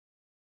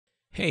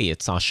Hey,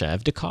 it's Sasha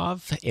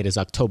Evdokov. It is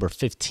October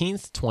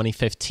 15th,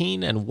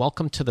 2015, and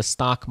welcome to the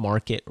Stock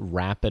Market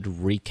Rapid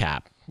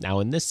Recap. Now,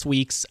 in this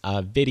week's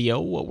video,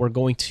 what we're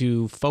going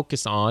to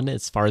focus on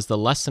as far as the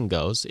lesson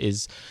goes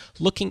is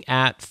looking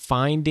at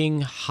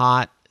finding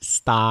hot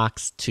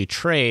stocks to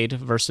trade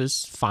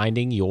versus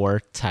finding your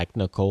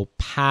technical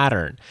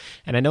pattern.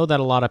 And I know that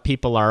a lot of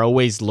people are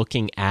always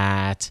looking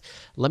at,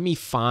 let me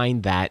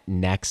find that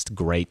next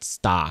great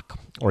stock,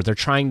 or they're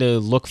trying to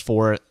look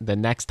for the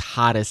next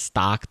hottest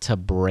stock to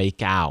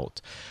break out.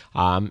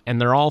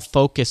 And they're all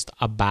focused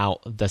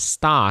about the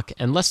stock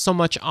and less so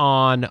much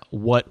on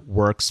what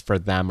works for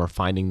them or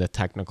finding the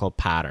technical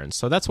pattern.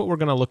 So that's what we're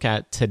going to look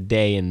at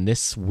today in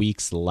this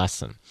week's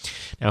lesson.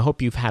 Now, I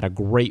hope you've had a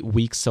great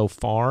week so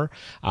far,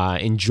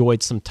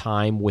 enjoyed some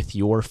time with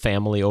your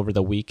family over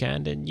the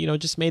weekend, and,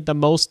 just made the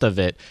most of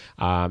it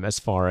as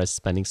far as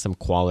spending some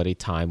quality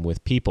time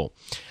with people.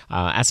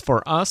 As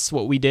for us,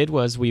 what we did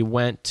was we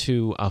went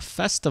to a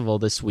festival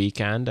this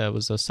weekend. It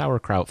was a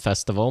sauerkraut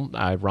festival,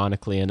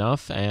 ironically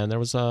enough, and there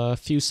was a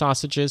few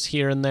sausages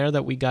here and there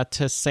that we got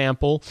to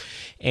sample,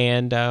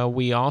 and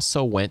we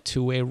also went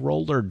to a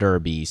roller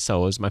derby.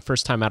 So it was my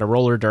first time at a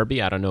roller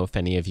derby. I don't know if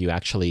any of you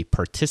actually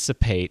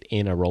participate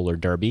in a roller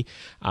derby,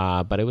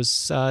 but it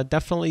was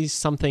definitely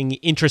something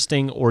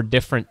interesting or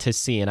different to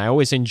see, and I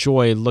always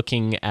enjoy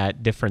looking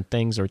at different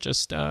things or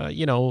just,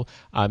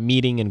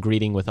 meeting and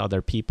greeting with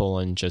other people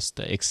and just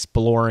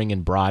exploring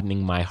and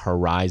broadening my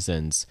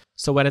horizons.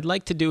 So what I'd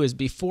like to do is,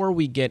 before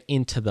we get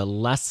into the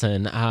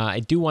lesson,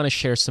 I do want to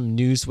share some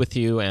news with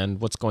you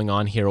and what's going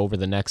on here over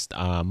the next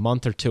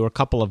month or two, or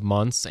couple of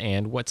months,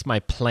 and what's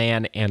my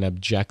plan and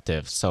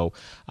objective. So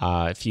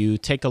if you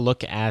take a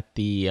look at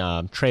the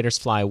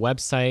TRADERSFLY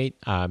website,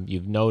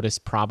 you've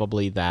noticed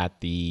probably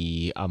that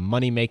the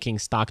money-making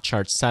stock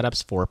chart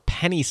setups for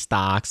penny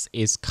stocks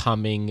is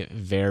coming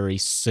very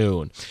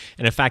soon.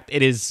 And in fact,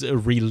 it is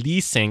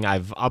releasing.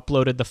 I've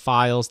uploaded the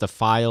files. The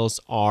files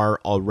are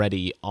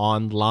already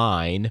online.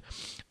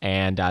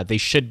 And they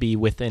should be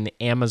within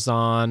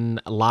Amazon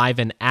live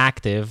and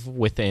active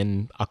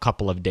within a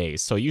couple of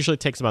days. So it usually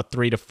takes about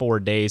 3 to 4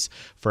 days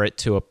for it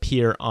to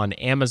appear on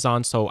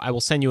Amazon. So I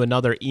will send you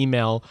another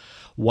email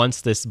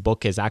once this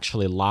book is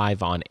actually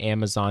live on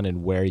Amazon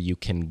and where you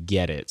can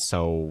get it.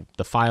 So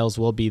the files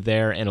will be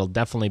there, and it'll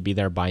definitely be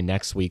there by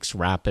next week's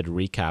rapid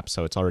recap.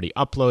 So it's already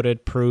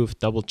uploaded, proofed,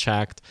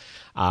 double-checked,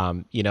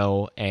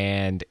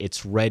 and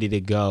it's ready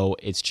to go.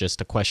 It's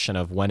just a question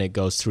of when it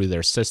goes through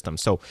their system.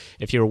 So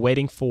if you're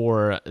waiting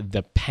for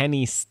the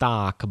penny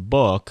stock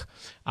book,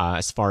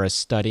 as far as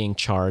studying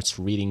charts,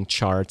 reading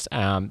charts,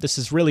 this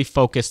is really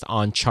focused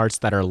on charts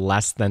that are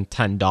less than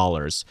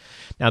 $10.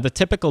 Now, the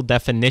typical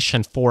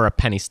definition for a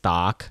penny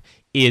stock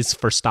is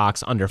for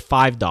stocks under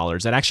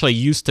 $5. It actually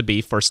used to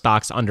be for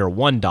stocks under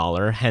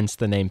 $1, hence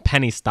the name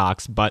penny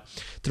stocks, but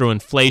through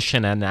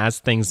inflation and as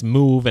things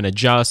move and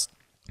adjust,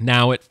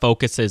 now it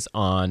focuses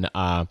on,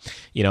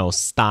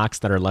 stocks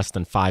that are less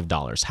than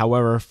 $5.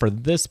 However, for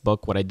this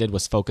book, what I did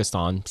was focus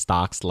on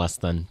stocks less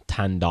than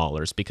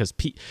 $10, because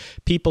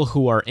people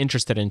who are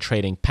interested in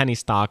trading penny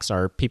stocks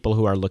are people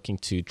who are looking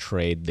to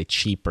trade the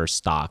cheaper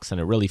stocks,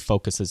 and it really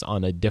focuses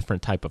on a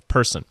different type of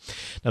person.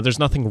 Now, there's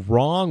nothing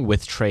wrong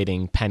with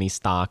trading penny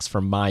stocks,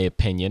 from my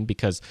opinion,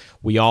 because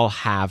we all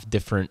have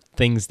different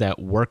things that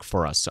work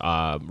for us,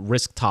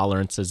 risk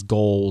tolerances,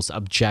 goals,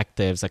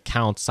 objectives,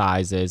 account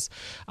sizes,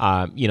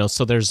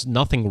 so there's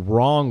nothing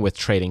wrong with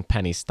trading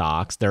penny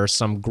stocks. There are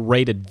some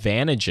great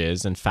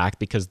advantages, in fact,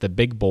 because the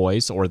big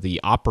boys or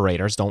the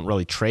operators don't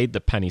really trade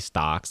the penny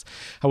stocks.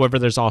 However,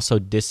 there's also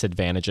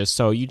disadvantages.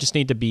 So you just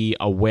need to be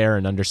aware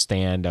and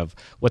understand of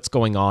what's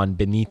going on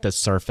beneath the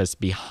surface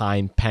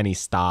behind penny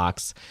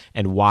stocks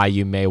and why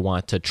you may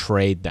want to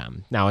trade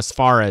them. Now, as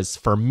far as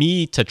for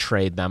me to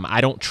trade them,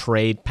 I don't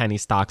trade penny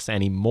stocks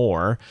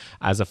anymore.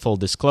 As a full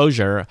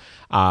disclosure,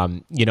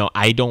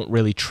 I don't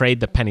really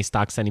trade the penny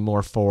stocks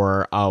anymore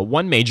for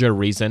one major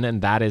reason,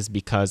 and that is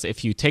because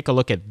if you take a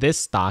look at this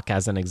stock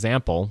as an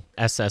example,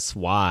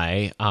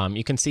 SSY,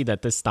 you can see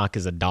that this stock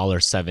is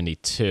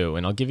 $1.72,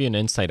 and I'll give you an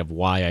insight of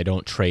why I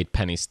don't trade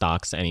penny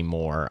stocks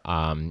anymore.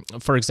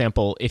 For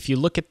example, if you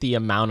look at the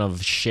amount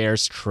of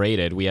shares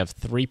traded, we have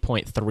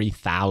 3.3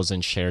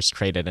 thousand shares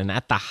traded, and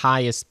at the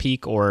highest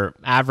peak we're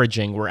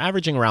averaging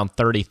around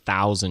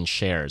 30,000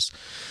 shares.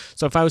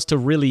 So if I was to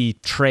really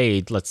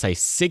trade, let's say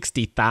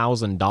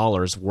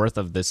 $60,000 worth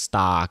of this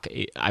stock,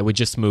 I would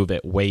just move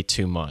it way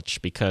too much,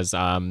 because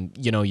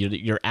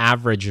your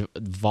average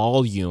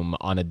volume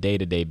on a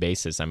day-to-day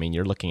basis,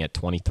 you're looking at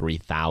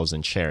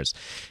 23,000 shares,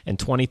 and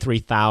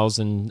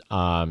 23,000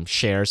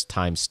 shares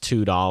times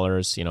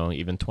 $2,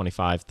 even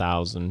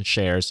 25,000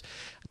 shares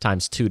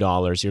times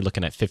 $2, you're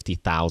looking at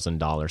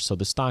 $50,000. So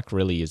the stock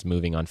really is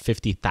moving on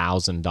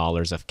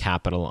 $50,000 of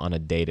capital on a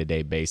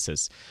day-to-day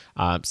basis.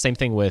 Same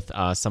thing with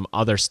some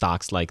other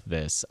stocks like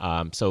this.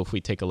 So if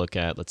we take a look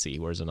at, let's see,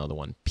 where's another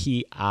one?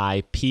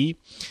 PIP.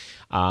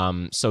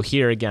 So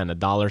here again,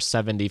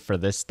 $1.70 for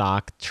this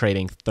stock,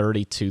 trading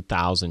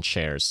 32,000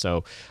 shares.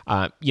 So,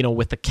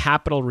 with the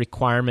capital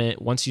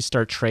requirement, once you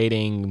start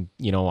trading,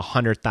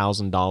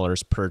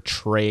 $100,000 per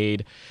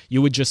trade,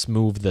 you would just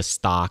move the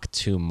stock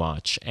too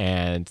much.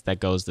 And that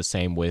goes the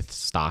same with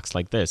stocks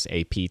like this,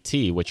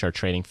 APT, which are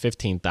trading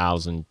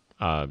 15,000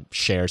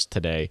 shares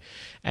today,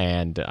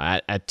 and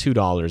at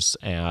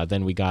 $2.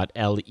 Then we got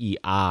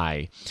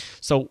LEI.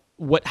 So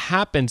what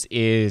happens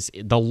is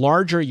the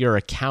larger your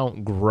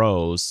account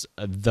grows,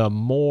 the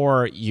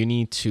more you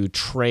need to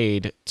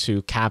trade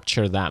to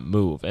capture that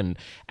move. And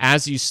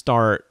as you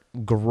start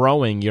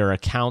growing your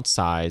account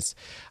size,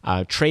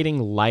 trading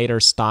lighter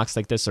stocks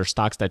like this, or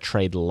stocks that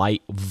trade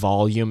light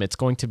volume, it's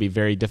going to be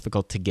very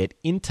difficult to get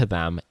into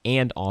them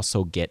and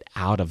also get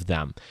out of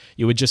them.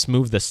 You would just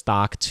move the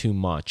stock too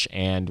much.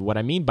 And what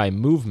I mean by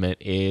movement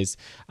is,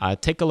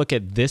 take a look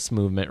at this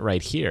movement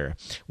right here.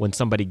 When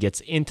somebody gets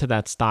into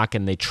that stock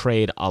and they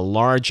trade a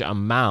large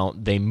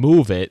amount, they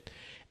move it,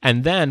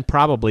 and then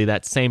probably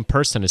that same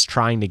person is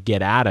trying to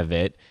get out of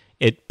it.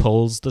 It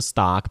pulls the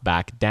stock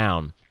back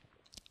down.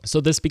 So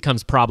this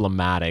becomes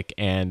problematic,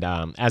 and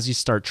as you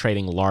start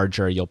trading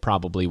larger, you'll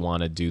probably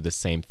want to do the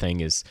same thing,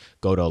 is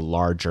go to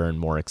larger and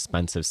more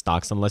expensive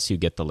stocks unless you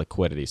get the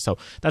liquidity. So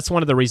that's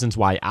one of the reasons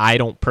why I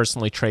don't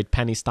personally trade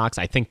penny stocks.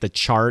 I think the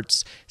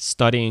charts,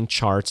 studying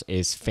charts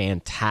is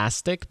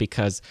fantastic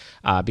because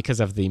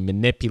of the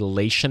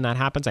manipulation that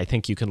happens. I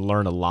think you can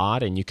learn a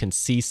lot, and you can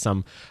see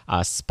some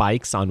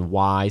spikes on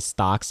why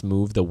stocks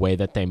move the way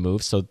that they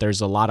move. So there's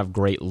a lot of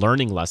great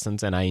learning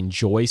lessons, and I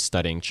enjoy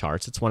studying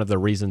charts. It's one of the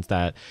reasons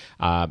that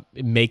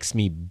it makes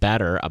me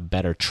a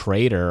better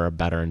trader, a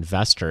better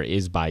investor,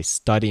 is by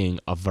studying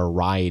a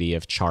variety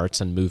of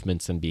charts and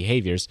movements and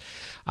behaviors.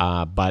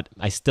 But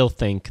I still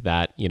think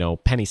that,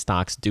 penny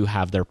stocks do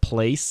have their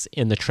place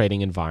in the trading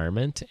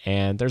environment,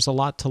 and there's a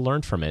lot to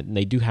learn from it. And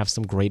they do have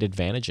some great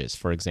advantages.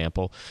 For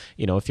example,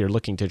 if you're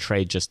looking to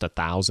trade just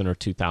 1,000 or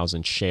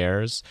 2,000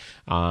 shares,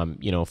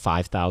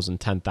 $5,000,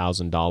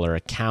 $10,000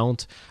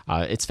 account,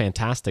 it's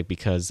fantastic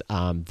because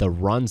the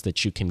runs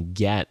that you can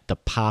get, the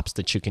pops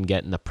that you can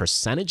get, and the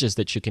percentages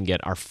that you can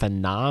get are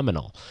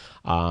phenomenal.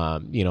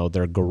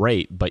 They're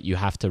great, but you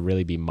have to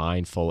really be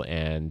mindful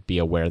and be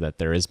aware that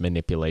there is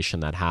manipulation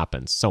that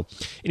happens. So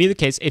in either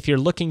case, if you're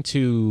looking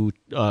to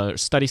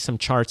study some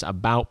charts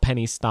about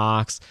penny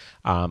stocks,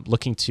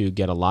 looking to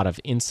get a lot of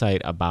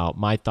insight about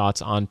my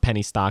thoughts on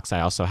penny stocks,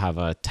 I also have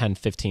a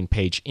 10-15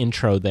 page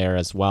intro there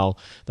as well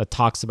that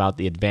talks about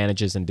the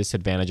advantages and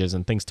disadvantages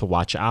and things to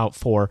watch out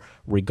for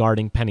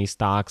regarding penny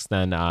stocks,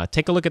 then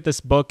take a look at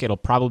this book. It'll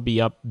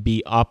probably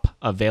be up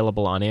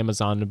available on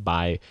Amazon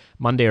by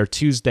Monday or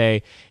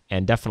Tuesday,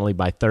 and definitely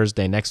by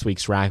Thursday, next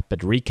week's Rapid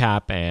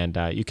Recap,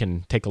 and you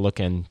can take a look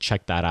and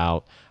check that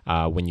out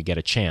when you get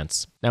a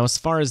chance. Now, as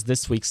far as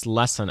this week's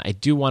lesson, I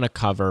do want to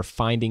cover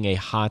finding a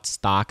hot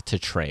stock to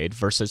trade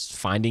versus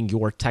finding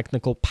your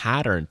technical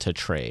pattern to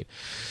trade.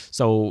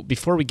 So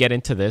before we get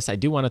into this, I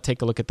do want to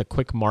take a look at the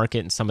quick market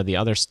and some of the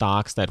other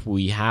stocks that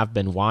we have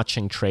been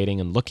watching,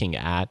 trading, and looking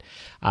at.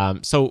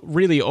 So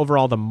really,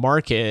 overall, the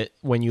market,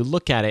 when you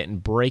look at it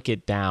and break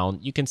it down,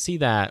 you can see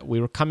that we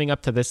were coming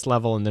up to this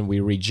level and then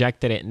we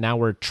rejected it. And now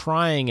we're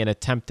trying and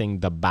attempting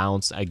the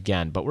bounce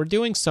again, but we're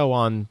doing so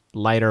on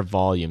lighter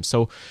volume.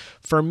 So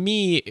for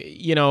me,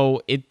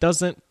 it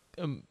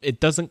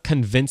doesn't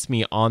convince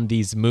me on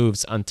these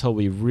moves until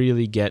we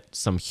really get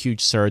some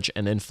huge surge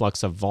and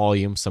influx of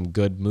volume, some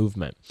good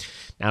movement.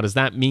 Now, does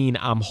that mean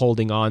I'm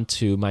holding on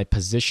to my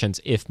positions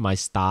if my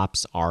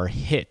stops are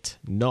hit?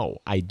 No,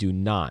 I do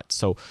not.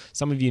 So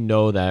some of you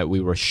know that we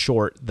were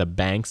short the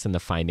banks and the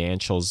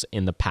financials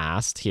in the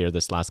past here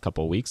this last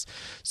couple of weeks.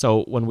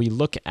 So when we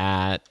look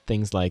at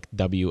things like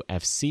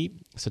WFC,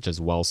 such as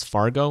Wells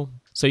Fargo,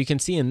 so you can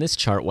see in this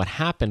chart what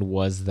happened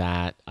was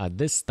that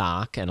this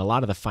stock and a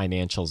lot of the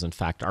financials, in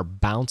fact, are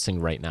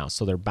bouncing right now.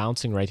 So they're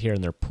bouncing right here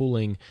and they're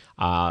pulling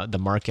the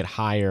market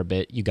higher a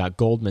bit. You got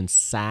Goldman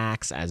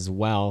Sachs as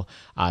well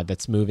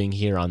that's moving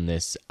here on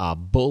this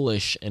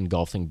bullish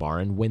engulfing bar.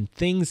 And when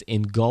things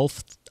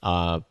engulf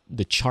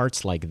the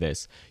charts like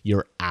this,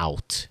 you're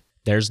out.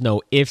 There's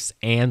no ifs,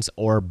 ands,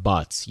 or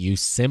buts. You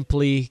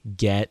simply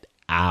get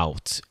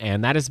out.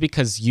 And that is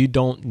because you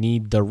don't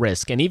need the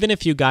risk. And even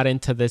if you got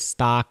into this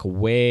stock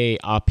way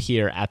up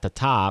here at the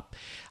top,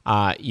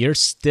 you're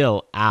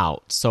still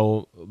out.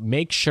 So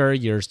make sure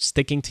you're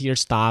sticking to your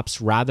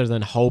stops rather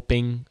than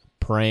hoping,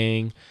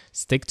 praying.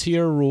 Stick to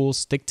your rules,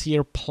 stick to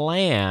your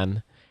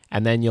plan,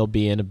 and then you'll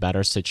be in a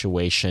better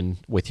situation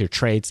with your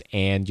trades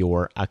and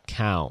your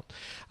account.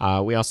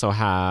 We also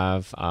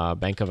have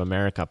Bank of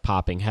America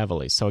popping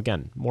heavily. So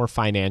again, more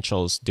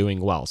financials doing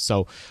well.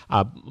 So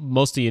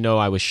most of you know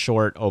I was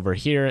short over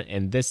here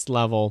in this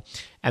level,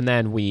 and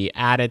then we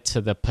added to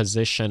the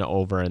position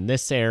over in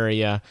this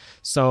area.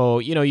 So,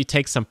 you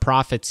take some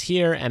profits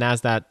here, and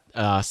as that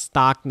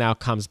stock now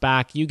comes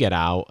back, you get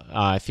out.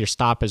 If your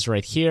stop is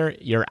right here,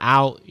 you're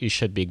out. You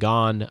should be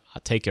gone.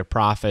 Take your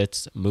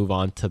profits, move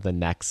on to the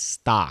next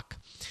stock.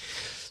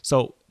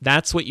 So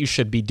that's what you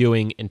should be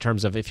doing in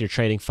terms of if you're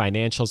trading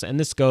financials. And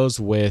this goes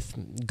with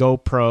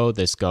GoPro,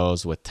 this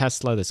goes with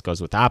Tesla, this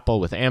goes with Apple,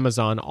 with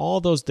Amazon, all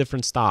those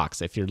different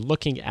stocks. If you're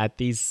looking at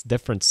these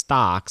different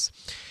stocks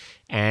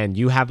and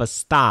you have a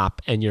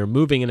stop and you're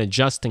moving and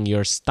adjusting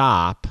your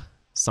stop,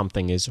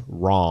 something is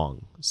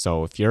wrong.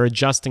 So if you're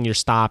adjusting your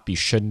stop, you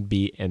shouldn't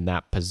be in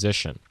that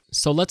position.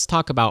 So let's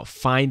talk about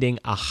finding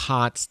a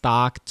hot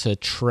stock to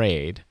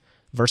trade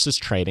versus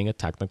trading a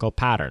technical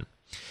pattern.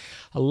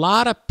 A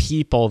lot of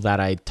people that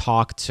I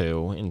talk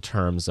to in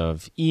terms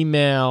of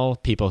email,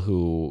 people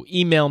who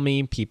email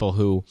me, people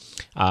who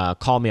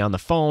call me on the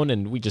phone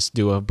and we just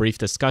do a brief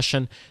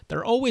discussion,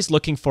 they're always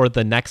looking for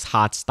the next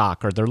hot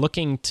stock, or they're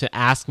looking to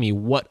ask me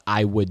what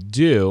I would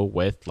do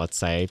with, let's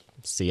say,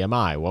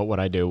 CMI. What would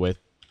I do with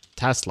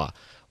Tesla?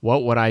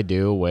 What would I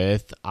do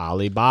with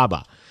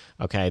Alibaba?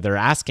 Okay, they're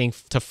asking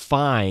to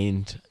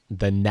find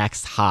the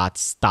next hot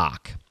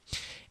stock.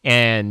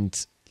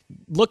 And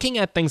looking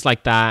at things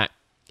like that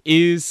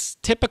is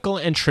typical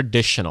and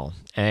traditional.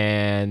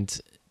 And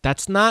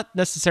that's not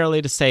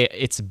necessarily to say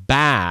it's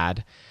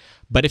bad,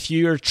 but if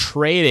you're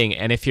trading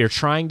and if you're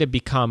trying to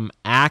become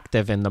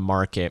active in the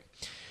market,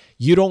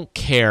 you don't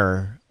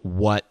care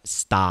what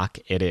stock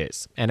it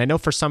is. And I know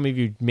for some of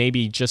you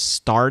maybe just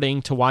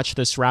starting to watch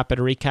this rapid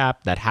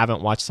recap that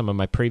haven't watched some of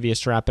my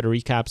previous rapid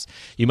recaps,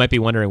 you might be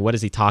wondering, what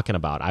is he talking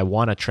about? I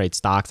want to trade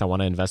stocks. I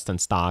want to invest in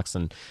stocks.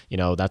 And,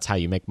 that's how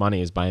you make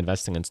money, is by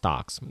investing in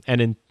stocks.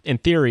 And in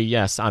theory,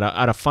 yes, at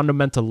a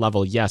fundamental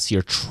level, yes,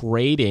 you're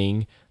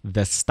trading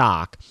the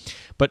stock.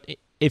 But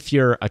if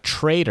you're a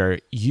trader,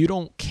 you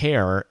don't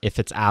care if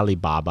it's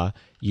Alibaba.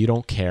 You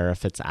don't care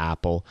if it's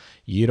Apple.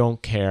 You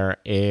don't care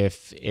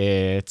if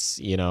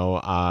it's,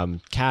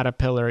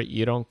 Caterpillar.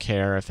 You don't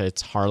care if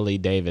it's Harley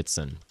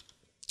Davidson.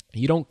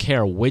 You don't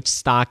care which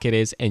stock it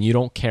is, and you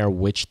don't care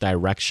which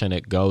direction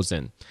it goes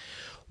in.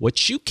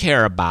 What you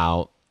care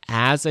about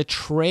as a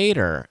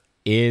trader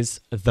is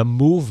the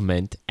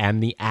movement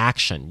and the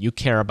action. You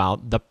care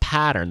about the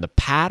pattern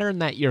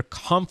that you're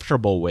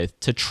comfortable with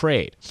to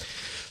trade.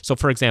 So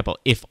for example,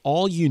 if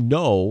all you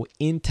know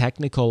in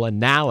technical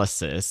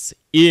analysis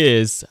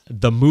is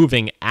the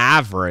moving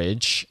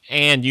average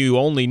and you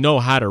only know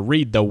how to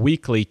read the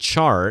weekly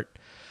chart,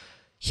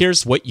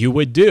 here's what you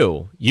would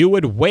do. You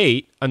would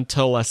wait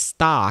until a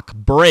stock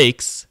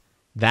breaks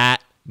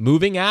that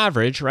moving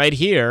average right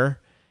here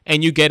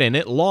and you get in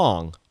it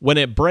long. When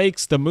it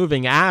breaks the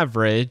moving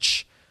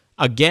average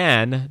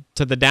again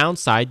to the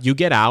downside, you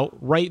get out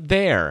right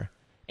there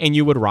and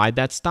you would ride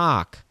that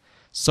stock.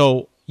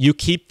 So you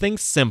keep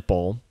things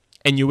simple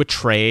and you would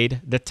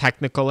trade the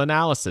technical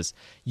analysis.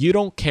 You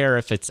don't care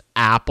if it's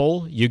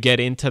Apple. You get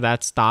into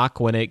that stock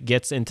when it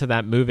gets into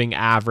that moving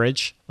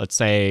average, let's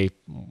say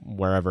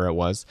wherever it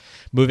was,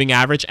 moving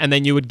average, and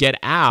then you would get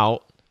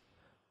out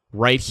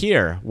right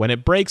here when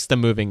it breaks the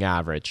moving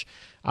average.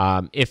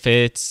 If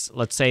it's,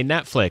 let's say,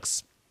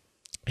 Netflix,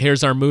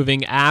 here's our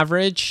moving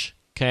average,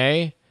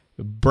 okay?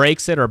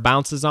 Breaks it or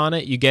bounces on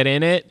it, you get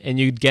in it and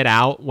you get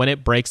out when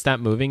it breaks that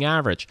moving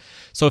average.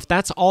 So if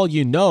that's all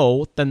you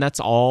know, then that's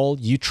all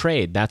you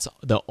trade. That's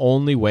the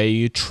only way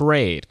you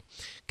trade.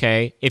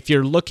 Okay. If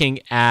you're looking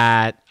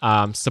at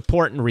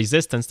support and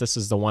resistance, this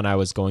is the one I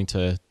was going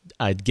to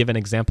give an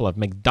example of.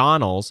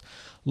 McDonald's,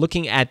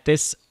 looking at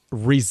this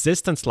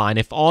resistance line,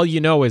 if all you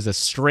know is a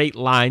straight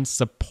line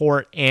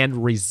support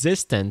and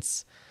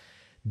resistance,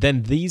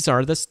 then these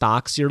are the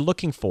stocks you're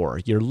looking for.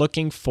 You're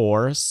looking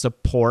for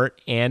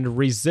support and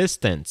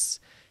resistance.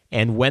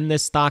 And when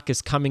this stock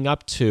is coming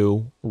up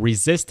to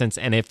resistance,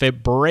 and if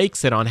it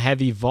breaks it on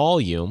heavy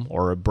volume,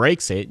 or it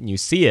breaks it and you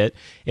see it,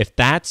 if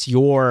that's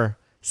your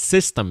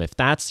system, if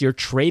that's your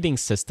trading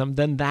system,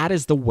 then that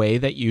is the way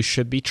that you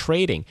should be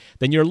trading.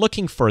 Then you're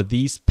looking for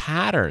these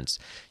patterns.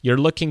 You're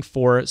looking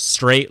for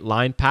straight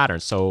line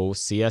patterns. So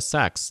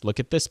CSX, look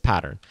at this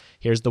pattern.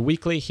 Here's the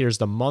weekly, here's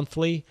the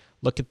monthly.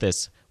 Look at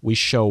this. We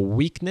show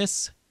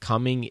weakness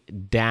coming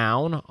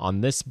down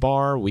on this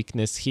bar,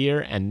 weakness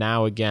here, and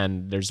now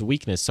again, there's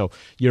weakness. So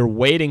you're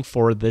waiting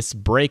for this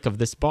break of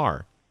this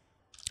bar.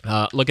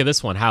 Look at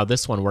this one, how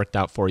this one worked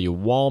out for you.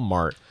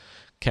 Walmart.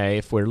 Okay,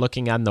 if we're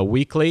looking on the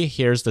weekly,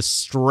 here's the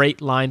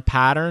straight line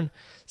pattern.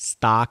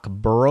 Stock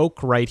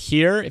broke right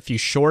here. If you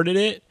shorted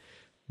it,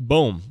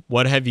 boom,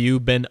 what have you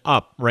been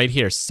up right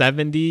here?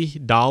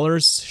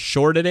 $70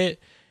 shorted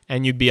it,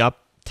 and you'd be up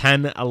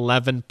 10,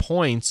 11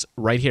 points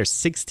right here,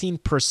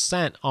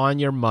 16% on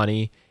your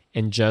money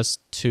in just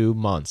 2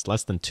 months,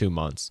 less than 2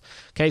 months.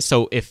 Okay,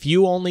 so if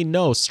you only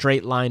know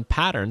straight line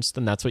patterns,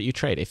 then that's what you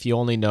trade. If you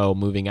only know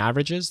moving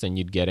averages, then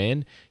you'd get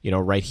in,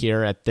 right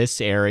here at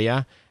this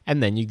area,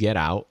 and then you get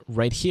out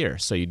right here.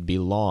 So you'd be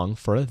long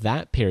for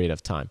that period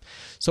of time.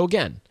 So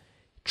again,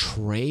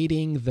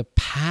 trading the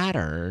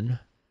pattern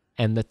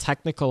and the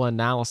technical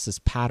analysis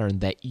pattern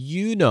that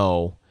you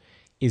know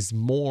is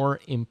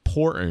more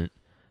important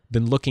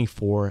than looking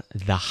for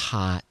the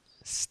hot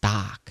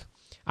stock.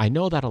 I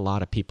know that a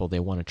lot of people, they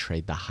want to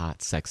trade the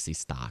hot, sexy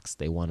stocks.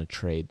 They want to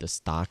trade the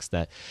stocks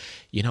that,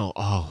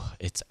 oh,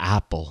 it's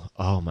Apple.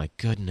 Oh my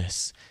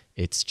goodness.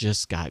 It's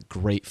just got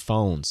great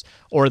phones.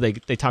 Or they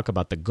talk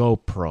about the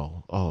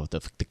GoPro. Oh,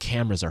 the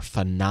cameras are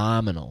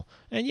phenomenal.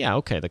 And yeah,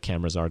 okay, the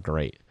cameras are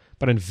great.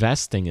 But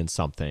investing in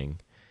something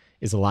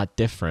is a lot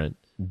different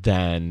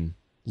than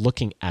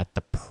looking at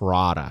the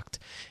product.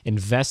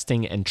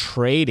 Investing and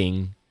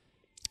trading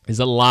is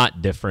a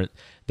lot different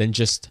than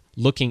just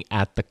looking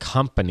at the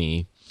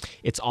company.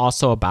 It's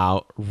also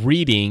about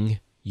reading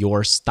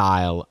your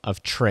style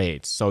of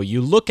trades. So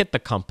you look at the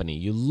company,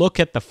 you look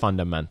at the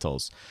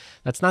fundamentals.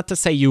 That's not to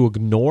say you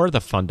ignore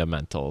the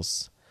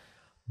fundamentals,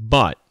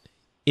 but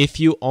if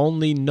you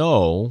only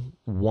know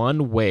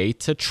one way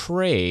to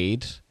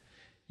trade,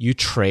 you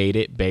trade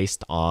it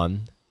based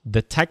on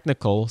the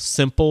technical,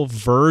 simple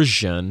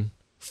version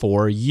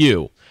for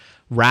you,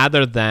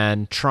 rather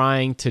than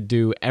trying to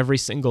do every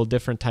single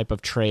different type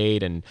of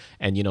trade. And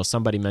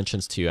somebody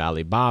mentions to you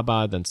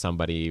Alibaba, then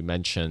somebody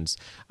mentions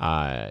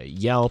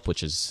Yelp,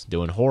 which is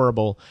doing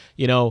horrible.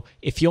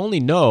 If you only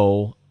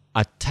know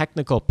a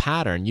technical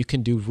pattern, you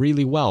can do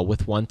really well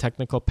with one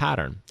technical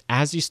pattern.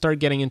 As you start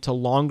getting into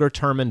longer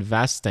term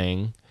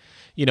investing,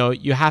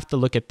 you have to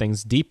look at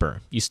things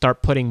deeper. You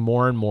start putting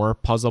more and more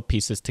puzzle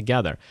pieces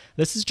together.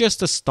 This is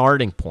just a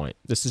starting point.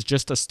 This is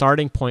just a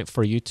starting point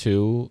for you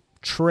to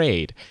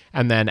trade.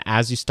 And then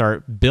as you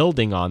start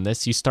building on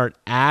this, you start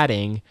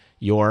adding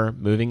your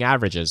moving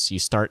averages. You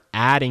start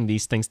adding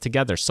these things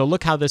together. So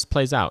look how this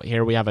plays out.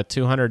 Here we have a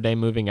 200-day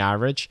moving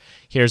average.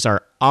 Here's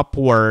our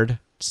upward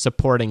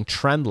supporting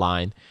trend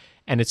line,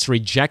 and it's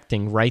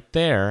rejecting right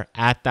there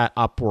at that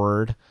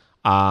upward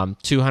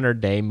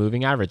 200-day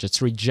moving average.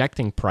 It's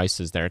rejecting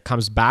prices there. It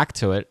comes back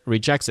to it,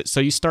 rejects it.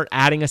 So you start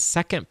adding a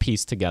second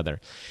piece together.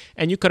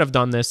 And you could have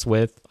done this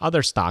with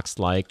other stocks,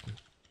 like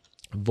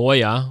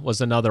Voya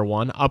was another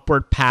one.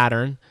 Upward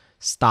pattern,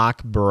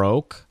 stock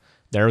broke.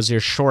 There's your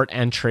short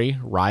entry.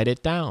 Write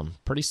it down.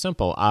 Pretty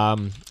simple.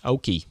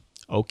 Oki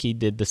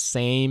did the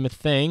same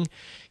thing.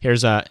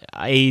 Here's a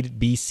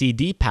B, C,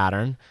 D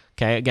pattern.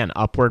 Okay, again,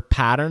 upward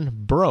pattern,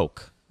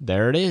 broke.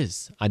 There it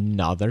is.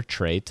 Another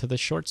trade to the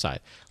short side.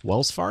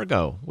 Wells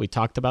Fargo, we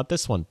talked about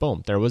this one.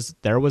 Boom, there was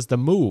the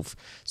move.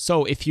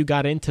 So if you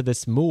got into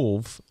this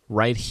move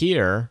right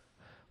here,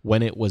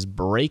 when it was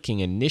breaking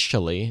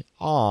initially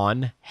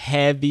on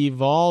heavy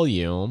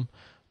volume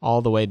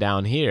all the way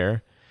down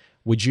here,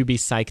 would you be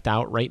psyched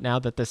out right now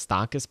that the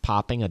stock is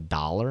popping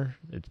 $1?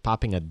 It's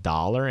popping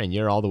 $1 and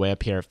you're all the way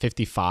up here at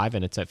 55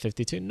 and it's at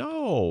 52?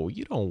 No,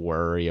 you don't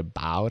worry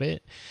about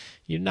it.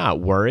 You're not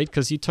worried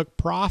because you took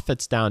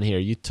profits down here.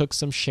 You took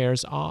some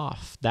shares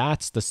off.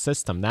 That's the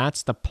system.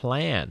 That's the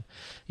plan.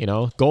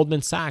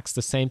 Goldman Sachs,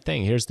 the same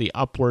thing. Here's the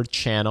upward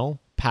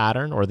channel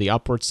pattern or the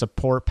upward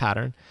support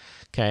pattern.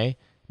 Okay.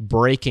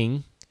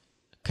 Breaking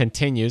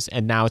continues,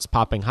 and now it's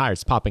popping higher.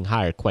 It's popping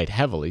higher quite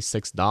heavily,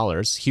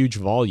 $6, huge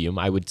volume.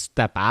 I would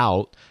step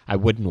out. I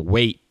wouldn't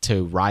wait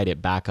to ride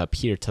it back up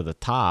here to the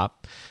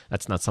top.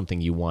 That's not something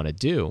you want to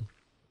do.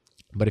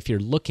 But if you're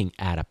looking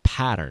at a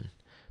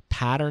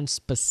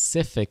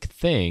pattern-specific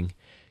thing,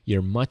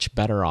 you're much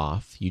better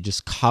off. You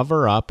just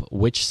cover up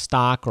which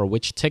stock or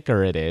which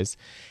ticker it is,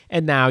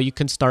 and now you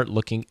can start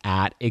looking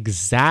at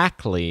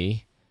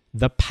exactly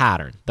the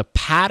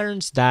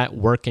patterns that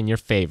work in your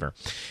favor.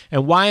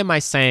 And why am I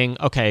saying,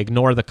 okay,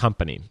 ignore the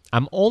company?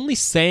 I'm only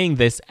saying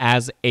this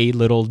as a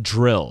little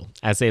drill,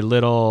 as a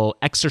little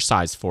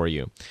exercise for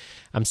you.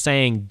 I'm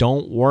saying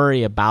don't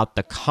worry about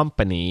the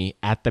company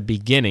at the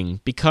beginning,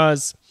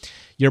 because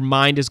your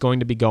mind is going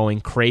to be going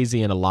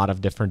crazy in a lot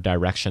of different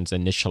directions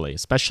initially,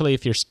 especially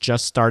if you're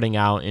just starting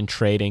out in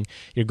trading.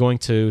 You're going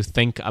to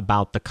think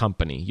about the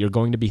company. You're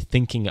going to be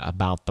thinking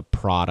about the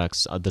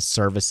products, the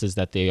services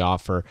that they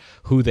offer,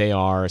 who they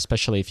are,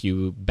 especially if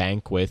you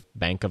bank with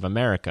Bank of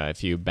America,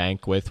 if you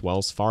bank with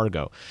Wells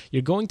Fargo.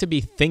 You're going to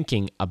be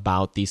thinking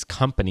about these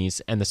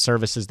companies and the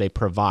services they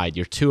provide.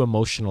 You're too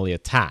emotionally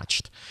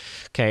attached.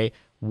 Okay?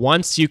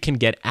 Once you can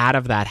get out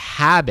of that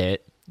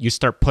habit, you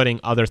start putting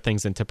other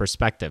things into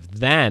perspective.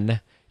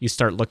 Then you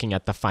start looking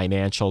at the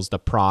financials, the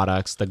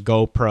products, the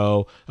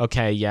GoPro.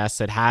 Okay,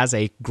 yes, it has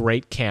a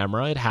great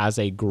camera. It has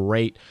a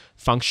great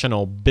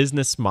functional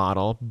business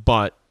model,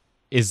 but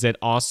is it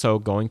also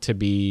going to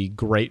be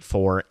great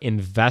for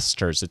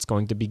investors? It's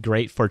going to be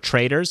great for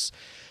traders.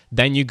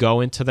 Then you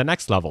go into the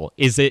next level.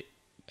 Is it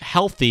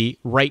healthy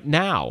right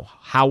now?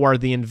 How are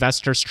the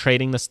investors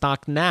trading the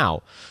stock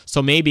now?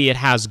 So maybe it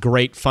has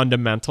great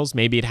fundamentals.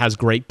 Maybe it has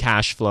great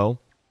cash flow.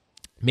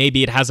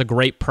 Maybe it has a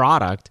great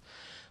product,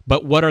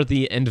 but what are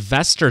the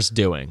investors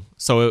doing?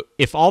 So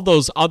if all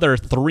those other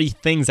three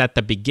things at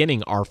the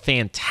beginning are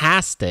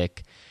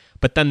fantastic,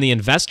 but then the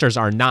investors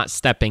are not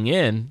stepping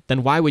in,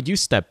 then why would you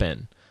step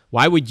in?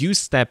 Why would you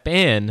step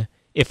in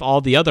if all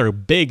the other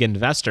big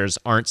investors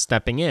aren't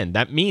stepping in?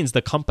 That means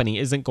the company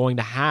isn't going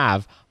to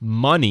have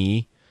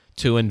money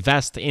to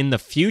invest in the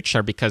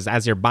future, because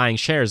as you're buying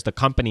shares, the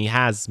company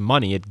has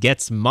money. It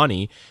gets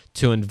money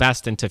to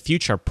invest into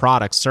future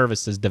products,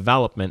 services,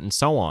 development, and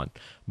so on,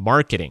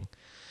 marketing.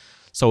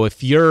 So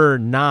if you're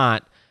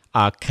not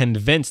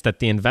convinced that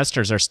the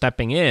investors are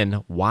stepping in,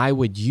 why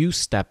would you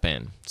step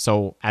in?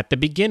 So at the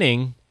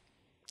beginning,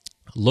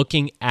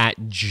 looking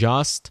at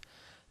just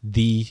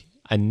the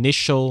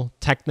initial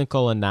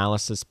technical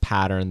analysis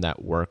pattern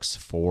that works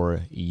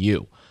for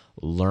you.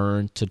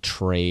 Learn to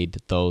trade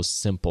those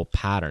simple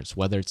patterns,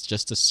 whether it's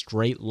just a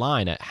straight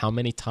line at how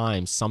many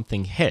times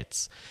something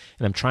hits.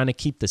 And I'm trying to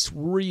keep this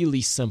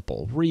really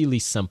simple,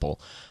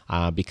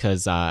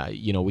 because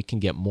we can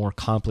get more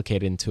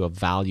complicated into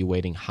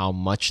evaluating how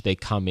much they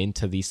come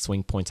into these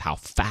swing points, how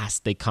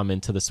fast they come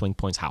into the swing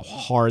points, how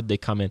hard they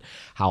come in,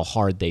 how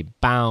hard they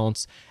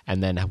bounce,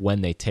 and then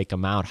when they take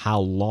them out, how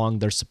long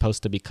they're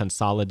supposed to be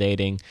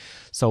consolidating.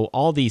 So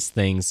all these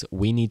things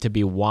we need to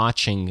be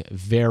watching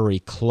very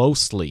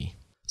closely.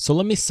 So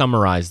let me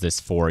summarize this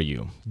for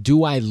you.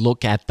 Do I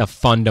look at the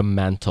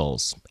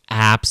fundamentals?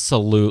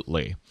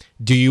 Absolutely.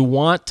 Do you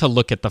want to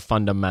look at the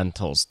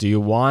fundamentals? Do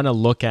you want to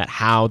look at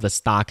how the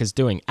stock is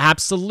doing?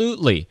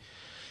 Absolutely.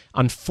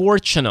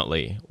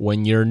 Unfortunately,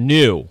 when you're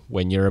new,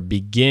 when you're a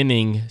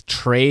beginning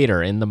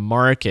trader in the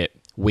market,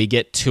 we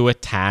get too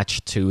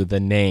attached to the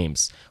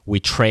names. We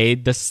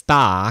trade the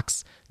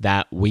stocks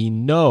that we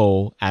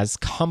know as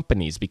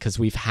companies because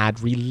we've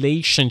had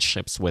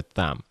relationships with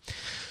them.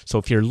 So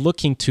if you're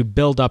looking to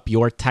build up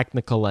your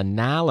technical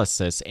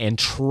analysis and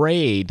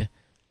trade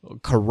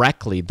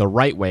correctly, the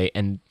right way,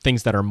 and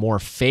things that are more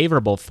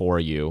favorable for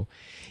you,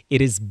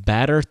 it is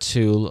better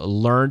to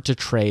learn to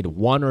trade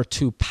one or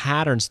two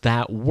patterns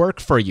that work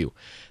for you.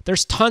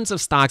 There's tons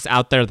of stocks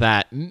out there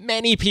that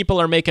many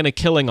people are making a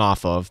killing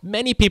off of.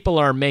 Many people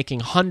are making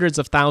hundreds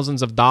of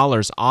thousands of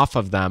dollars off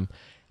of them,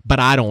 but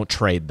I don't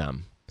trade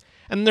them.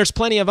 And there's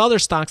plenty of other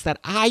stocks that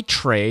I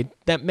trade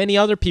that many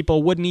other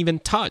people wouldn't even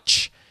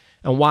touch.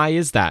 And why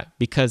is that?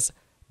 Because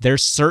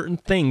there's certain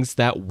things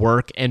that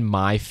work in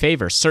my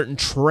favor, certain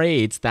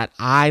trades that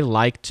I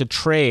like to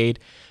trade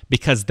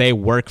because they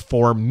work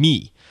for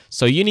me.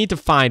 So you need to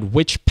find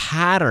which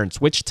patterns,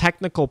 which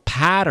technical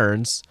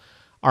patterns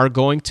are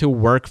going to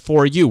work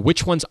for you.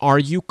 Which ones are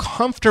you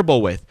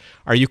comfortable with?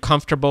 Are you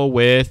comfortable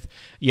with,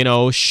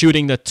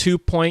 shooting the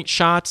 2-point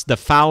shots, the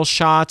foul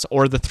shots,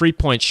 or the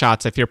 3-point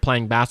shots if you're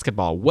playing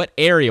basketball? What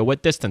area,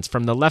 what distance?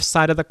 From the left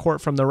side of the court,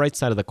 from the right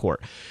side of the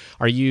court?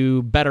 Are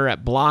you better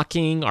at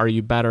blocking? Are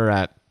you better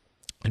at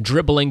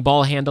dribbling,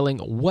 ball handling?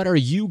 What are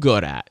you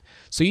good at?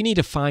 So you need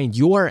to find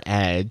your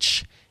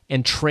edge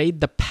and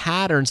trade the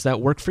patterns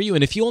that work for you.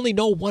 And if you only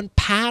know one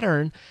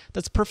pattern,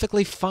 that's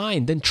perfectly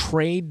fine. Then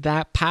trade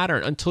that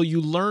pattern until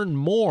you learn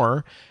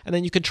more, and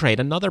then you can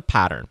trade another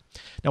pattern.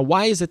 Now,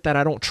 why is it that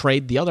I don't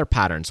trade the other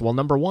patterns? Well,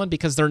 number one,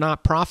 because they're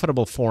not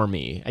profitable for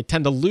me. I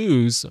tend to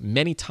lose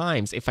many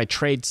times if I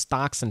trade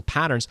stocks and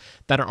patterns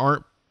that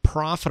aren't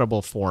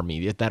profitable for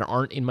me, that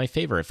aren't in my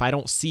favor. If I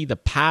don't see the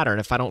pattern,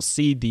 if I don't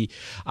see the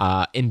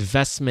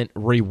investment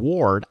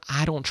reward,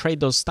 I don't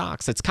trade those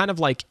stocks. It's kind of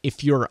like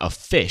if you're a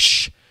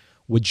fish.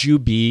 Would you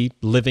be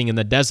living in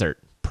the desert?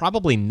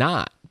 Probably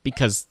not,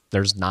 because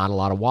there's not a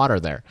lot of water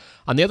there.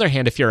 On the other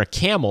hand, if you're a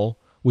camel,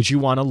 would you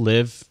want to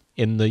live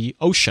in the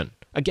ocean?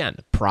 Again,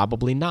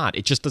 probably not.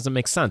 It just doesn't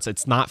make sense.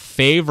 It's not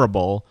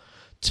favorable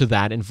to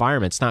that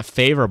environment. It's not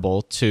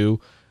favorable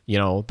to,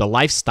 the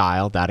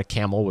lifestyle that a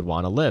camel would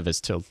want to live, is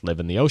to live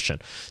in the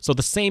ocean. So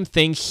the same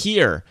thing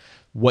here.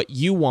 What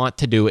you want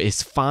to do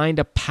is find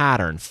a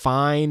pattern,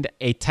 find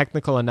a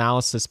technical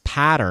analysis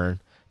pattern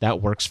that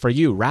works for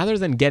you, rather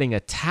than getting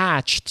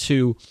attached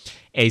to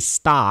a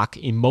stock,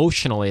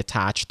 emotionally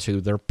attached to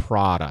their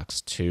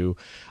products, to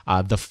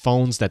the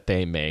phones that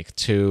they make,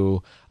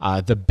 to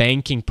the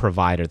banking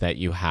provider that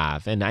you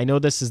have. And I know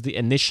this is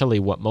initially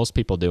what most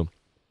people do,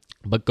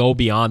 but go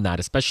beyond that,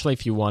 especially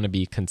if you want to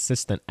be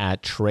consistent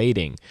at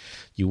trading.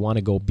 You want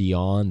to go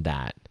beyond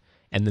that.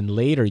 And then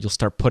later, you'll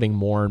start putting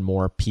more and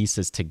more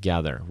pieces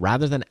together.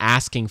 Rather than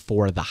asking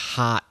for the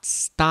hot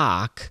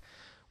stock,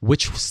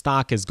 which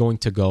stock is going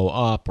to go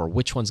up, or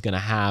which one's going to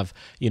have,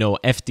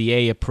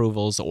 FDA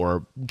approvals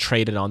or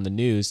traded on the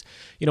news.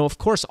 Of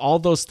course, all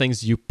those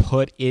things, you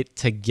put it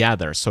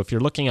together. So if you're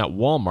looking at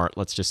Walmart,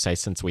 let's just say,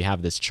 since we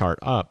have this chart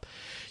up,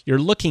 you're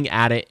looking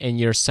at it and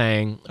you're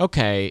saying,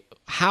 okay,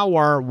 how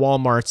are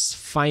Walmart's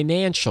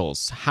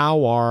financials?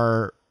 How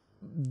are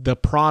the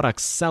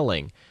products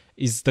selling?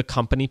 Is the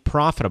company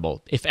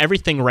profitable? If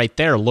everything right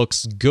there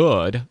looks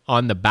good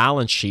on the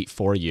balance sheet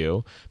for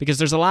you, because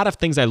there's a lot of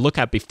things I look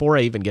at before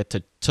I even get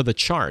to the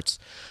charts.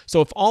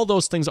 So if all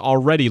those things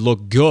already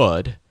look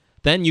good,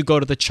 then you go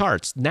to the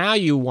charts. Now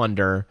you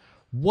wonder,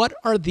 what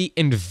are the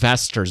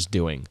investors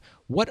doing?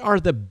 What are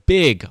the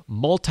big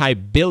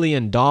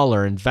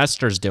multi-billion-dollar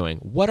investors doing?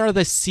 What are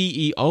the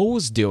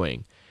CEOs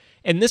doing?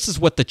 And this is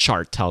what the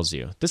chart tells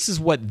you. This is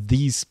what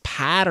these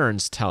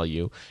patterns tell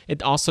you.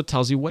 It also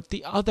tells you what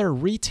the other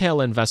retail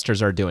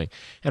investors are doing.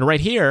 And right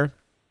here,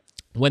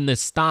 when the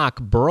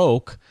stock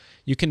broke,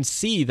 you can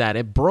see that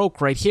it broke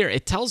right here.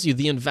 It tells you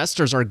the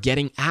investors are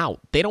getting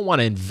out. They don't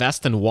want to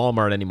invest in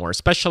Walmart anymore,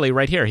 especially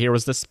right here. Here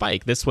was the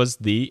spike. This was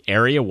the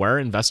area where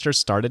investors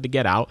started to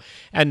get out.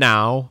 And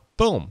now,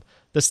 boom,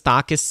 the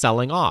stock is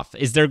selling off.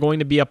 Is there going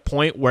to be a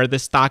point where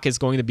this stock is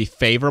going to be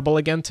favorable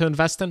again to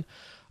invest in?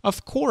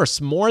 Of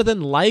course, more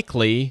than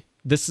likely,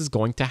 this is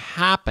going to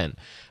happen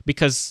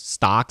because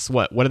stocks,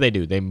 what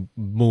do? They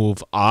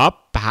move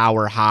up,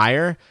 power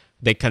higher,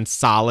 they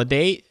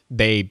consolidate,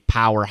 they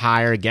power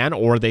higher again,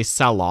 or they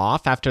sell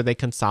off after they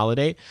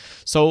consolidate.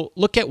 So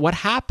look at what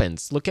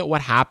happens. Look at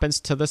what happens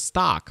to the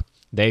stock.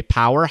 They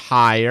power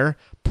higher,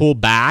 pull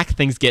back,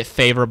 things get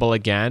favorable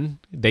again,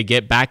 they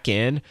get back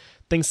in,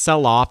 things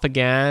sell off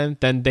again,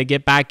 then they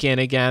get back in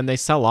again, they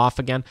sell off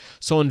again.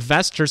 So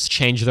investors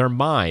change their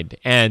mind.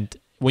 And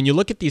when you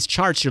look at these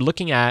charts, you're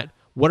looking at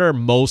what are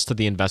most of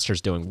the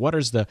investors doing? What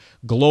is the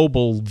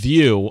global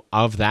view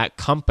of that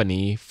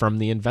company from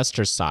the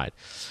investor side?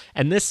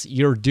 And this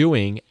you're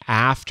doing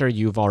after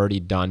you've already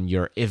done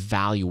your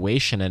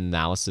evaluation and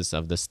analysis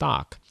of the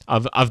stock,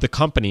 of the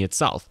company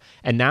itself.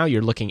 And now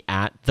you're looking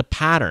at the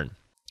pattern.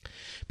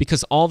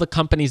 Because all the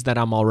companies that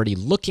I'm already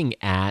looking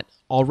at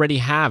already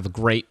have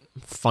great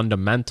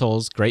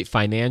fundamentals, great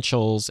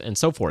financials, and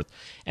so forth.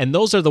 And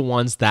those are the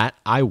ones that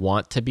I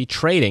want to be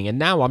trading. And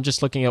now I'm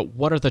just looking at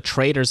what are the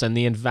traders and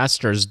the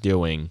investors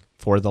doing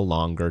for the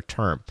longer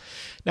term.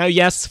 Now,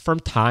 yes, from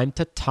time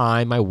to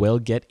time, I will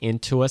get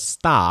into a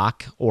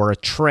stock or a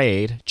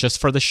trade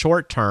just for the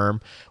short term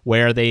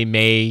where they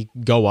may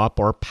go up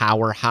or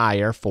power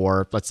higher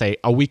for, let's say,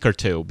 a week or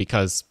two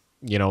because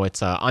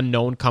it's an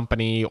unknown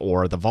company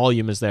or the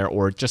volume is there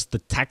or just the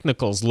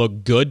technicals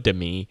look good to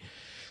me.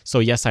 So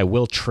yes, I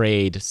will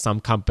trade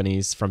some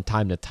companies from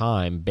time to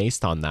time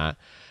based on that.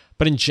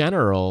 But in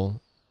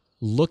general,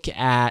 look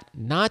at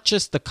not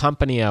just the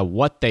company,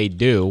 what they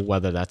do,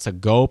 whether that's a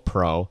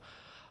GoPro,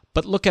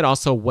 but look at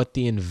also what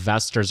the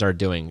investors are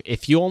doing.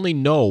 If you only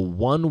know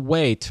one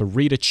way to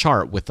read a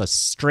chart with a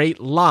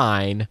straight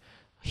line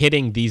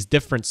hitting these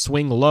different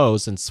swing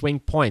lows and swing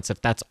points,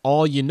 if that's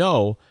all you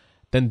know,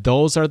 then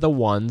those are the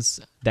ones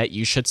that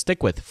you should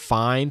stick with.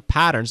 Find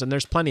patterns, and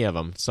there's plenty of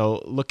them.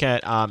 So look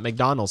at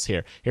McDonald's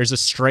here. Here's a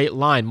straight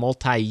line,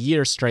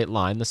 multi-year straight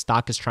line. The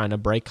stock is trying to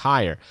break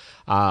higher.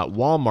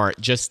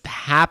 Walmart just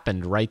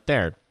happened right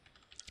there.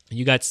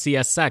 You got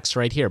CSX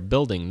right here,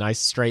 building, nice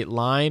straight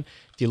line.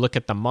 If you look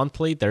at the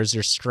monthly, there's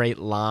your straight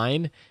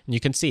line, and you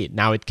can see it.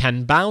 Now it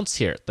can bounce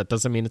here. That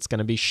doesn't mean it's going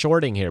to be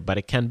shorting here, but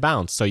it can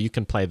bounce. So you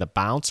can play the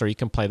bounce or you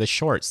can play the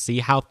short.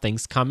 See how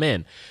things come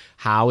in.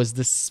 How is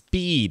the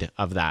speed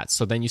of that?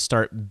 So then you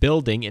start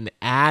building and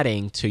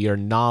adding to your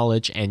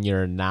knowledge and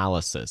your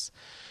analysis.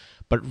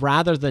 But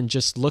rather than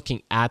just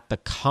looking at the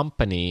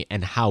company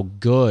and how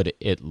good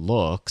it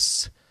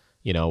looks,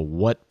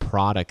 what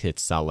product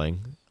it's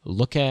selling,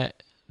 look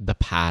at the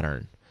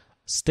pattern.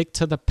 Stick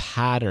to the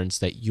patterns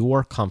that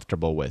you're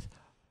comfortable with,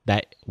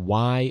 that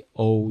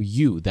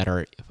YOU, that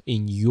are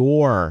in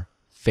your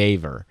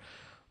favor,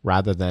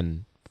 rather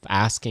than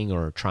asking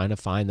or trying to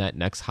find that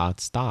next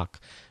hot stock.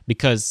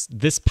 Because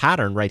this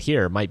pattern right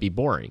here might be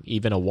boring.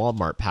 Even a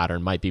Walmart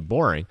pattern might be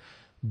boring.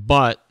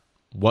 But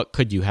what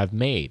could you have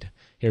made?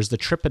 Here's the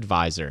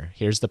TripAdvisor.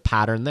 Here's the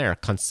pattern there,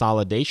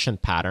 consolidation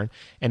pattern.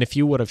 And if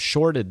you would have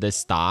shorted this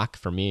stock,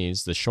 for me,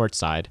 is the short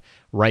side,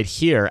 right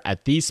here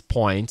at these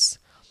points,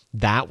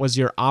 that was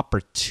your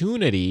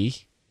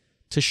opportunity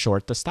to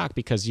short the stock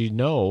because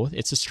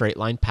it's a straight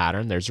line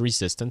pattern. There's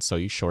resistance, so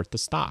you short the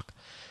stock.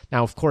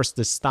 Now, of course,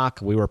 this stock,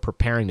 we were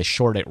preparing to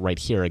short it right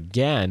here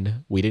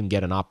again. We didn't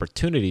get an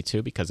opportunity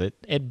to because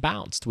it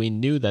bounced. We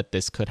knew that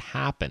this could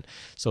happen.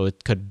 So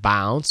it could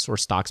bounce or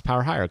stocks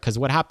power higher. Because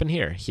what happened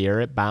here? Here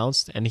it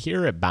bounced and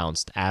here it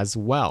bounced as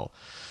well.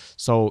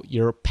 So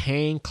you're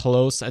paying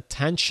close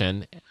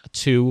attention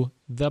to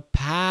the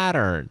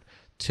pattern,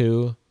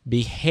 to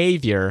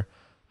behavior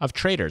of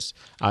traders.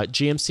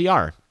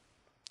 GMCR.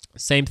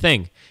 Same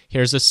thing.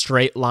 Here's a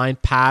straight line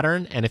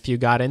pattern. And if you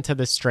got into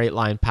this straight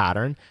line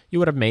pattern, you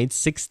would have made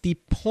 60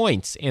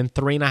 points in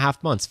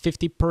 3.5 months,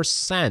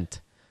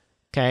 50%.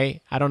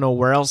 Okay. I don't know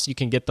where else you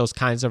can get those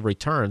kinds of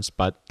returns,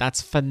 but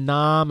that's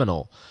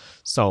phenomenal.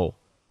 So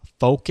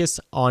focus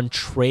on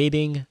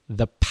trading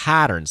the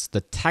patterns,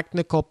 the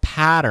technical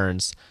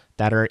patterns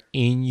that are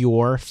in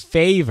your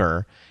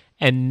favor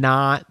and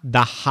not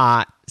the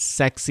hot,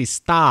 sexy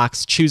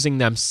stocks, choosing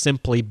them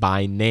simply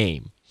by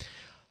name.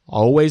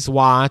 Always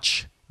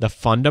watch the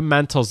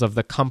fundamentals of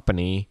the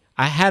company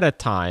ahead of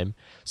time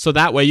so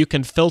that way you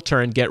can filter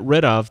and get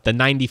rid of the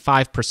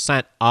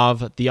 95%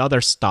 of the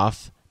other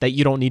stuff that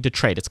you don't need to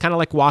trade. It's kind of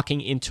like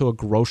walking into a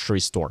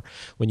grocery store.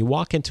 When you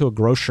walk into a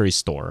grocery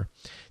store,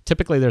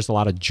 typically there's a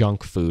lot of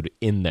junk food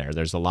in there.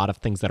 There's a lot of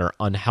things that are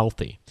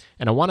unhealthy.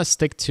 And I want to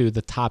stick to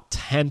the top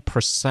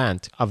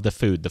 10% of the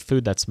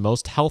food that's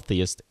most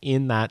healthiest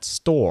in that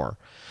store.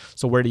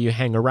 So where do you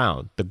hang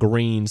around? The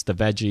greens, the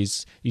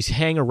veggies, you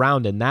hang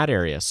around in that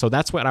area. So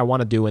that's what I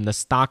want to do in the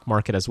stock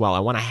market as well. I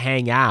want to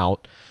hang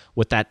out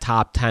with that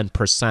top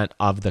 10%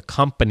 of the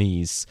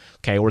companies,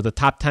 okay, or the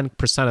top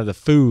 10% of the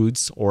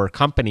foods or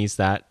companies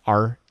that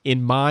are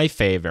in my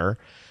favor.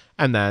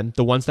 And then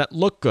the ones that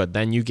look good,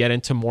 then you get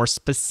into more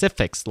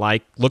specifics,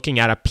 like looking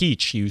at a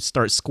peach. You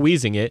start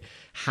squeezing it.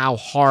 How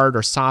hard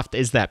or soft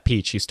is that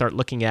peach? You start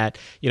looking at,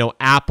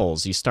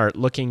 apples. You start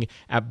looking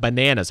at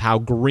bananas. How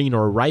green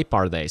or ripe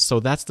are they? So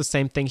that's the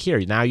same thing here.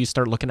 Now you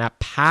start looking at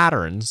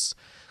patterns,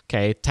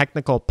 okay,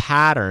 technical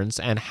patterns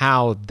and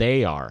how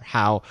they are,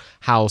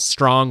 how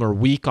strong or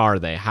weak are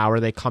they, how are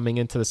they coming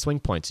into the swing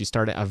points. You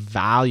started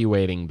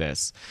evaluating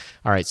this.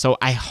 All right, so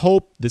I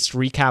hope this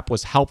recap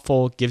was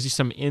helpful, gives you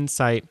some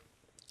insight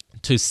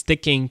to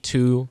sticking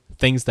to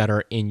things that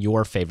are in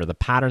your favor, the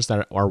patterns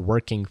that are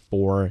working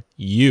for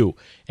you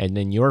and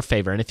in your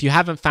favor. And if you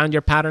haven't found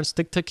your pattern,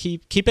 stick to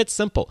keep it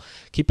simple.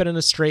 Keep it in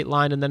a straight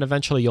line, and then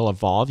eventually you'll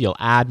evolve. You'll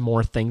add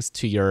more things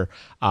to your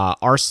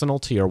arsenal,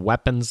 to your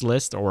weapons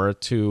list, or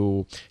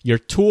to your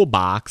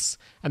toolbox,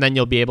 and then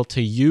you'll be able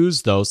to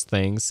use those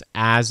things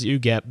as you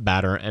get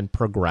better and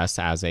progress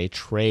as a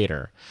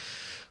trader.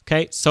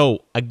 Okay,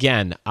 so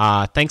again,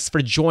 thanks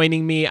for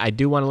joining me. I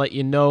do want to let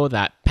you know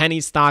that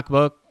penny stock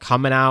book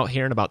coming out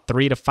here in about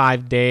 3 to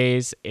 5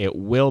 days. It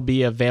will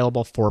be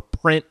available for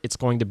print. It's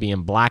going to be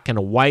in black and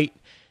white.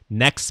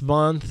 Next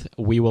month,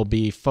 we will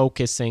be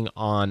focusing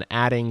on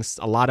adding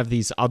a lot of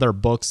these other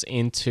books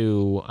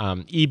into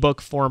ebook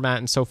format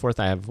and so forth.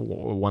 I have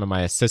one of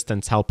my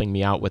assistants helping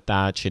me out with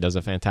that. She does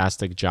a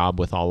fantastic job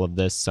with all of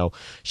this, so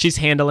she's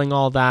handling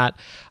all that.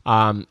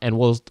 And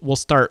we'll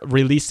start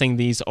releasing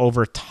these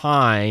over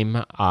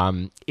time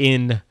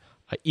in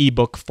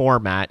ebook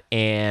format.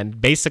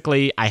 And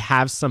basically, I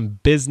have some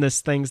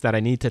business things that I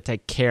need to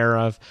take care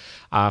of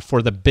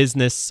for the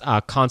business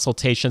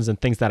consultations and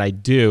things that I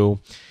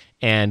do.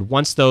 And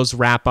once those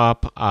wrap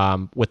up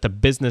with the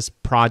business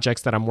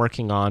projects that I'm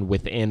working on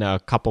within a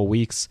couple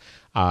weeks,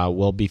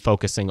 we'll be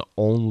focusing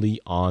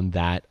only on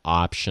that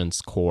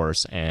options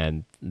course.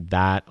 And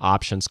that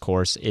options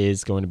course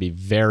is going to be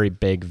very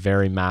big,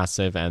 very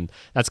massive. And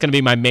that's going to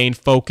be my main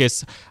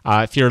focus.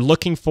 If you're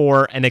looking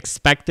for an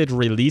expected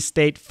release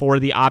date for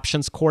the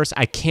options course,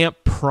 I can't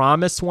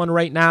promise one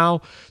right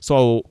now.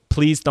 So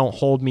please don't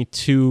hold me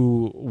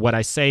to what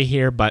I say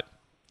here, but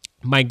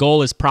my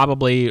goal is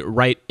probably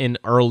right in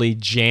early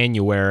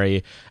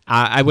January.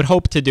 I would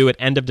hope to do it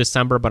end of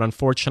December, but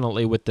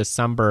unfortunately with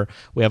December,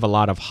 we have a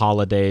lot of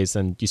holidays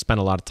and you spend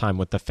a lot of time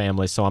with the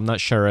family, so I'm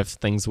not sure if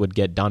things would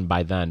get done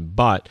by then.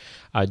 But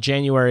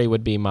January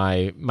would be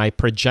my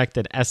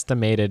projected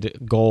estimated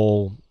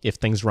goal. If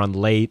things run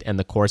late and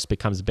the course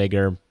becomes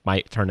bigger,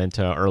 might turn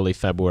into early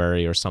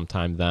February or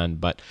sometime then.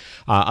 But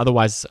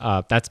otherwise,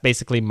 that's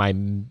basically my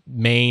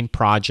main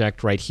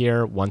project right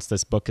here once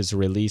this book is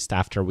released,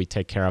 after we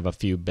take care of a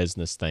few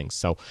business things.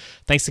 So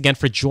thanks again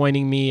for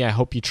joining me. I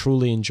hope you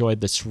truly enjoyed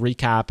this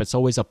recap. It's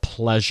always a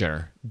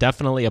pleasure,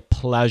 definitely a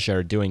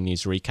pleasure doing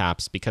these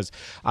recaps because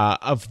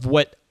of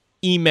what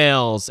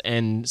emails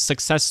and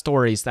success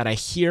stories that I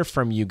hear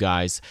from you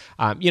guys.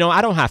 I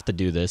don't have to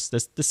do this.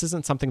 This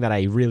isn't something that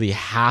I really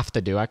have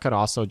to do. I could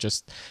also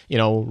just,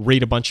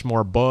 read a bunch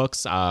more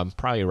books.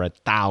 Probably read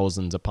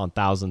thousands upon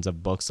thousands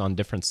of books on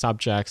different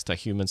subjects to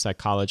human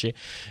psychology,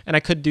 and I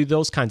could do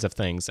those kinds of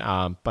things.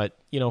 But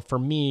for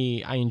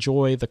me, I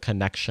enjoy the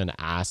connection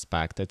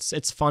aspect.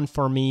 It's fun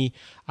for me.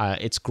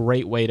 It's a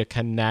great way to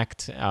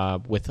connect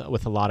with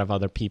a lot of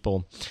other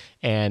people,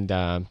 and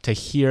to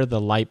hear the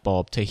light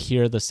bulb, to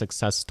hear the success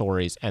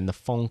stories and the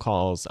phone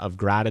calls of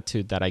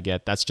gratitude that I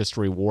get. That's just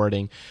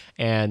rewarding.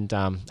 And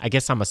I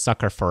guess I'm a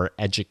sucker for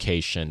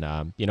education.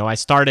 I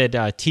started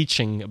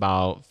teaching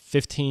about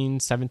 15,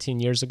 17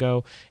 years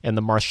ago in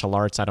the martial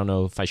arts. I don't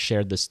know if I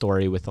shared this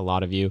story with a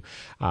lot of you,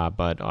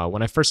 but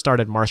when I first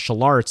started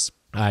martial arts,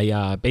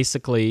 I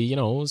basically,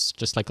 was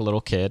just like a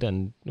little kid,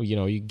 and,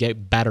 you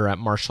get better at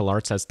martial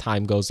arts as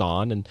time goes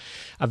on, and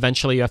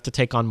eventually you have to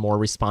take on more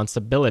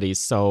responsibilities.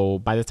 So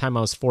by the time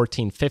I was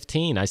 14,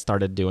 15, I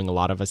started doing a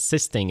lot of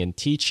assisting and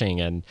teaching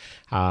and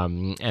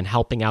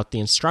helping out the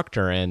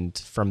instructor. And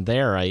from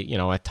there,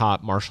 I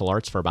taught martial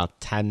arts for about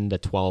 10 to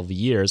 12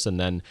 years. And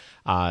then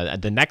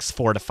the next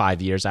 4 to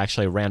 5 years, I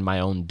actually ran my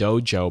own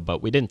dojo,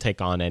 but we didn't take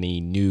on any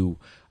new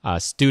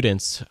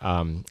students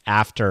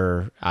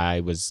after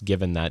I was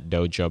given that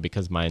dojo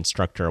because my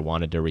instructor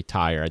wanted to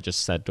retire. I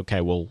just said,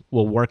 okay, we'll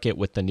work it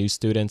with the new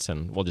students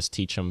and we'll just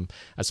teach them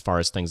as far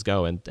as things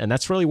go. And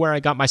that's really where I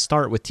got my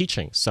start with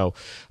teaching. So,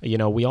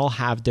 we all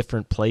have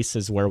different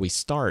places where we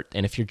start.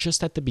 And if you're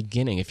just at the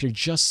beginning, if you're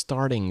just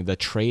starting the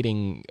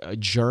trading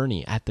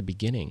journey at the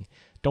beginning,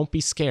 don't be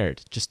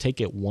scared. Just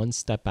take it one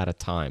step at a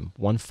time,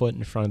 one foot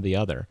in front of the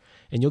other,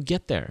 and you'll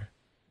get there.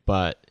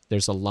 But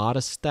there's a lot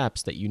of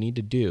steps that you need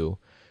to do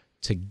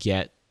to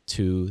get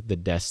to the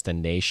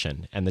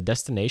destination. And the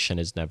destination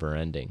is never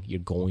ending. You're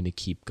going to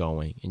keep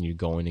going and you're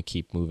going to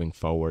keep moving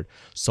forward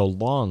so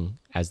long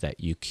as that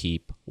you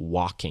keep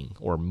walking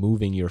or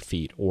moving your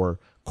feet or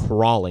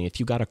crawling. If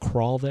you got to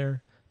crawl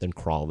there, then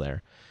crawl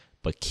there.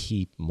 But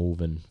keep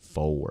moving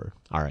forward.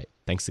 All right.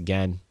 Thanks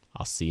again.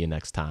 I'll see you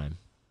next time.